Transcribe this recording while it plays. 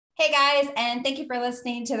Hey guys, and thank you for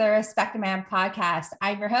listening to the Respect a Man podcast.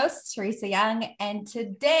 I'm your host, Teresa Young, and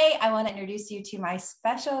today I want to introduce you to my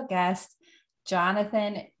special guest,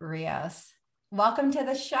 Jonathan Rios. Welcome to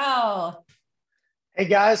the show. Hey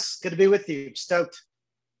guys, good to be with you. Stoked.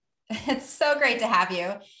 It's so great to have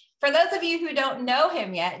you. For those of you who don't know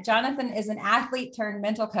him yet, Jonathan is an athlete turned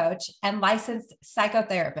mental coach and licensed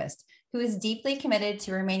psychotherapist who is deeply committed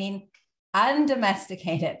to remaining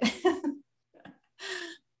undomesticated.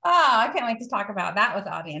 Oh, I can't wait to talk about that with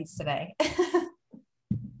the audience today.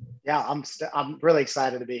 Yeah, I'm really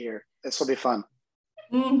excited to be here. This will be fun.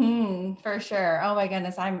 For sure. Oh my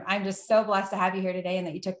goodness. I'm just so blessed to have you here today and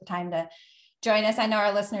that you took the time to join us. I know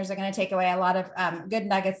our listeners are going to take away a lot of good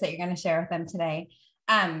nuggets that you're going to share with them today.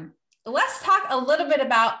 Let's talk a little bit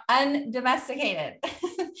about undomesticated.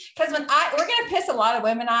 Because we're going to piss a lot of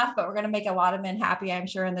women off, but we're going to make a lot of men happy, I'm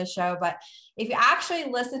sure, in this show. But if you actually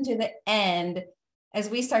listen to the end, as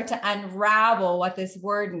we start to unravel what this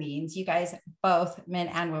word means, you guys, both men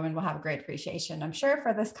and women, will have a great appreciation, I'm sure,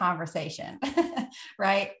 for this conversation,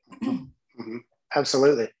 right? Mm-hmm.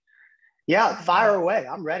 Absolutely. Yeah, fire away.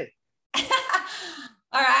 I'm ready.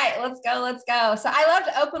 All right, let's go. So I love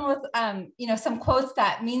to open with, some quotes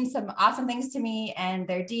that mean some awesome things to me, and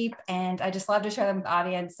they're deep, and I just love to share them with the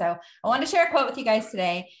audience. So I want to share a quote with you guys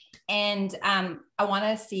today, and I want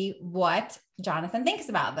to see what Jonathan thinks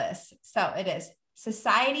about this. So it is: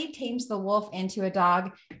 society tames the wolf into a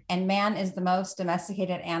dog, and man is the most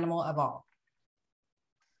domesticated animal of all.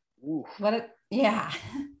 Ooh. Yeah.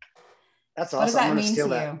 That's awesome. What does that mean to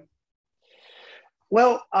you?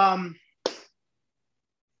 Well,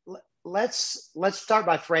 let's start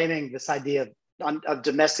by framing this idea of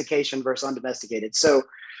domestication versus undomesticated. So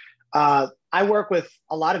I work with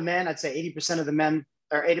a lot of men. I'd say 80% of the men,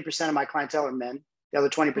 or 80% of my clientele are men. The other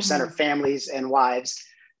 20% are families and wives.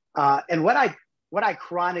 And what I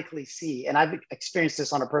chronically see, and I've experienced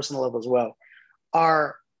this on a personal level as well,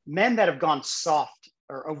 are men that have gone soft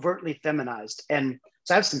or overtly feminized. And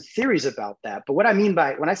so I have some theories about that. But what I mean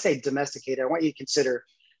by when I say domesticated, I want you to consider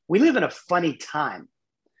we live in a funny time.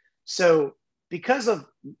 So because of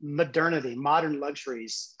modernity, modern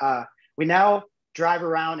luxuries, we now drive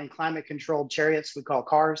around in climate-controlled chariots we call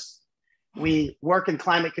cars. We work in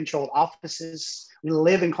climate-controlled offices. We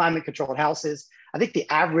live in climate-controlled houses. I think the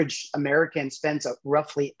average American spends a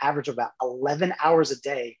roughly average of about 11 hours a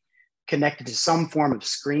day connected to some form of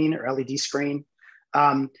screen or LED screen.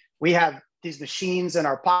 We have these machines in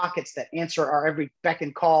our pockets that answer our every beck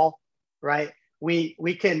and call, right?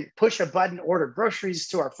 We can push a button, order groceries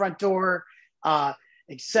to our front door, et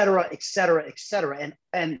cetera, et cetera, et cetera.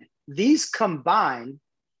 And these combine,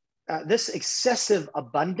 this excessive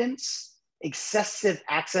abundance, excessive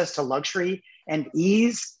access to luxury and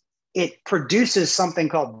ease, it produces something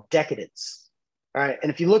called decadence. All right.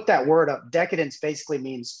 And if you look that word up, decadence basically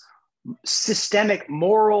means systemic,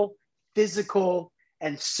 moral, physical,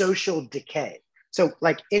 and social decay. So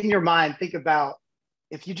like in your mind, think about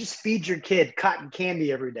if you just feed your kid cotton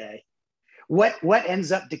candy every day, what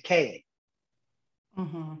ends up decaying?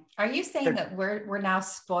 Mm-hmm. Are you saying that we're now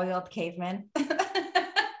spoiled cavemen?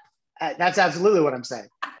 That's absolutely what I'm saying.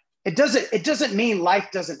 It doesn't mean life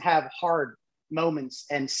doesn't have hard moments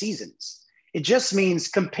and seasons. It just means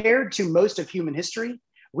compared to most of human history,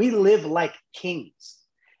 we live like kings.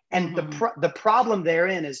 And the problem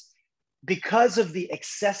therein is because of the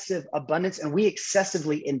excessive abundance, and we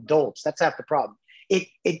excessively indulge. That's half the problem.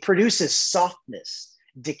 It produces softness,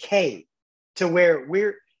 decay, to where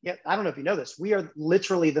I don't know if you know this, we are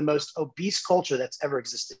literally the most obese culture that's ever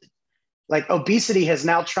existed. Like obesity has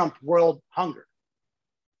now trumped world hunger.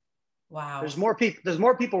 Wow. There's more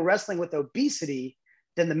people wrestling with obesity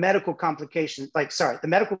than the medical complications, the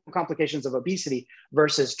medical complications of obesity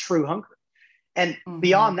versus true hunger. And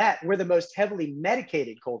beyond that, we're the most heavily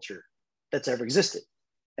medicated culture that's ever existed.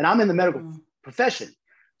 And I'm in the medical profession.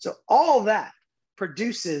 So all that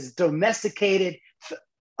produces domesticated,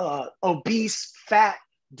 obese, fat,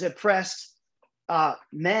 depressed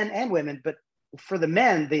men and women. But for the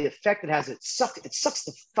men, the effect it has, it sucks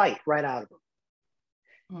the fight right out of them.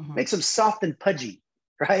 Makes them soft and pudgy,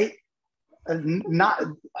 right? Not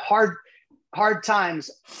hard times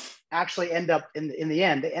actually end up in the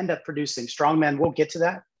end, they end up producing strong men. We'll get to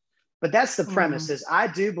that. But that's the premise is I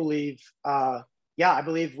do believe, I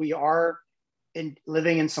believe we are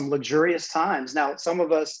living in some luxurious times. Now, some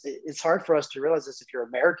of us, it's hard for us to realize this if you're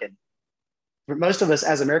American. For most of us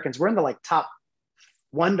as Americans, we're in the top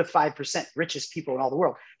 1 to 5% richest people in all the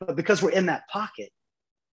world. But because we're in that pocket,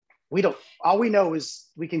 all we know is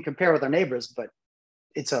we can compare with our neighbors, but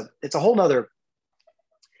it's a whole nother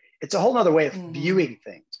way of viewing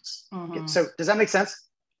things. So does that make sense?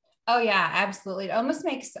 Oh yeah, absolutely. It almost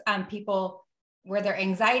makes people where their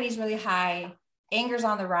anxiety is really high, anger's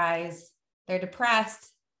on the rise, they're depressed,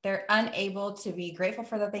 they're unable to be grateful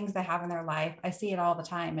for the things they have in their life. I see it all the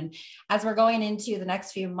time. And as we're going into the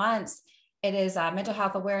next few months, it is mental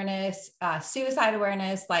health awareness, suicide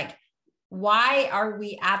awareness. Like, why are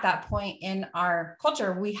we at that point in our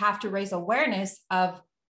culture? We have to raise awareness of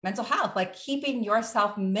mental health, like keeping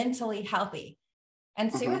yourself mentally healthy.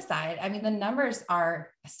 And suicide, I mean, the numbers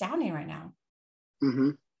are astounding right now.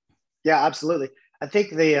 Yeah, absolutely. I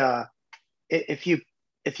think if you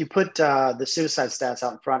put the suicide stats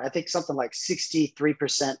out in front, I think something like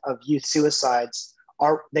 63% of youth suicides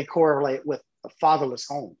they correlate with fatherless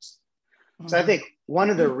homes. So I think one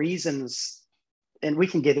of the reasons, and we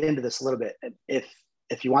can get into this a little bit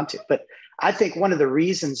if you want to, but I think one of the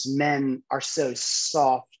reasons men are so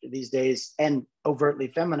soft these days and overtly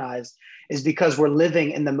feminized is because we're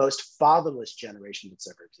living in the most fatherless generation that's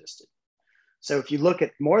ever existed. So if you look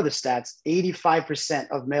at more of the stats, 85%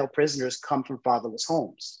 of male prisoners come from fatherless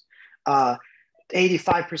homes.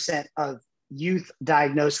 85% of youth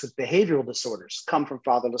diagnosed with behavioral disorders come from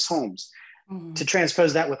fatherless homes. To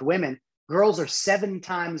transpose that with women, girls are 7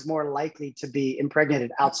 times more likely to be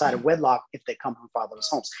impregnated outside of wedlock if they come from fatherless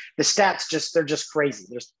homes. The stats they're just crazy.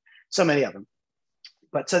 There's so many of them.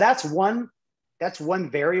 But so that's one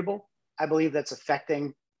variable, I believe, that's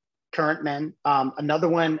affecting current men. Another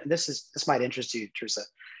one, this might interest you, Teresa.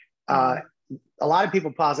 A lot of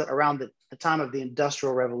people posit around the time of the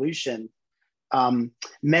Industrial Revolution,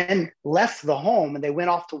 men left the home and they went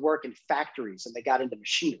off to work in factories and they got into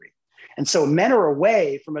machinery. And so men are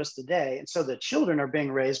away for most of the day. And so the children are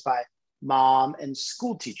being raised by mom and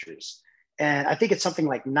school teachers. And I think it's something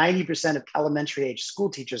like 90% of elementary age school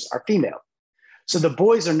teachers are female. So the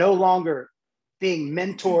boys are no longer being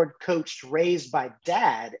mentored, coached, raised by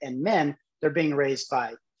dad and men. They're being raised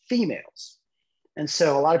by females. And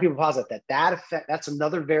so a lot of people posit that's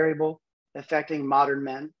another variable affecting modern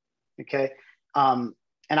men. Okay. And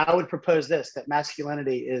I would propose that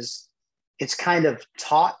masculinity it's kind of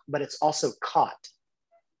taught, but it's also caught.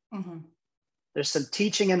 There's some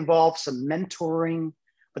teaching involved, some mentoring,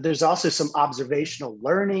 but there's also some observational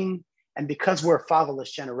learning. And because we're a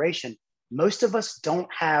fatherless generation, most of us don't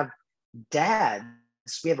have dads.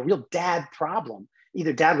 We have a real dad problem.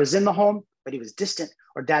 Either dad was in the home, but he was distant,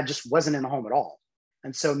 or dad just wasn't in the home at all.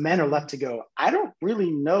 And so men are left to go, I don't really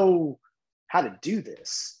know how to do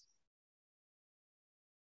this.